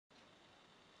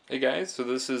Hey guys, so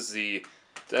this is the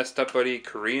Desktop Buddy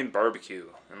Korean BBQ,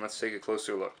 and let's take a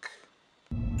closer look.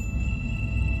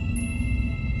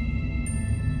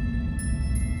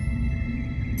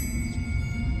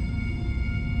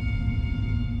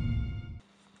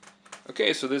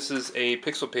 Okay, so this is a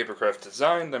Pixel Papercraft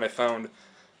design that I found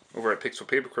over at Pixel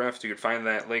Papercraft. You can find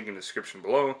that link in the description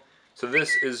below. So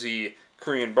this is the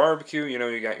Korean barbecue. You know,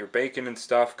 you got your bacon and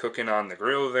stuff cooking on the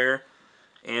grill there.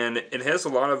 And it has a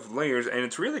lot of layers, and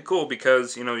it's really cool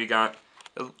because, you know, it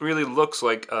really looks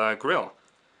like a grill.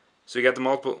 So you got the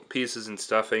multiple pieces and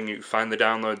stuff, and you find the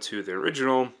download to the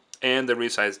original and the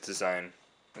resized design in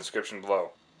the description below.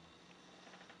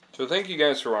 So thank you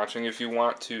guys for watching. If you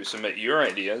want to submit your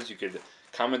ideas, you could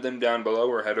comment them down below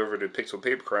or head over to Pixel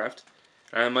Papercraft,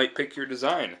 and I might pick your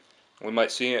design. We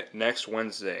might see it next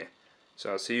Wednesday.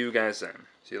 So I'll see you guys then.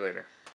 See you later.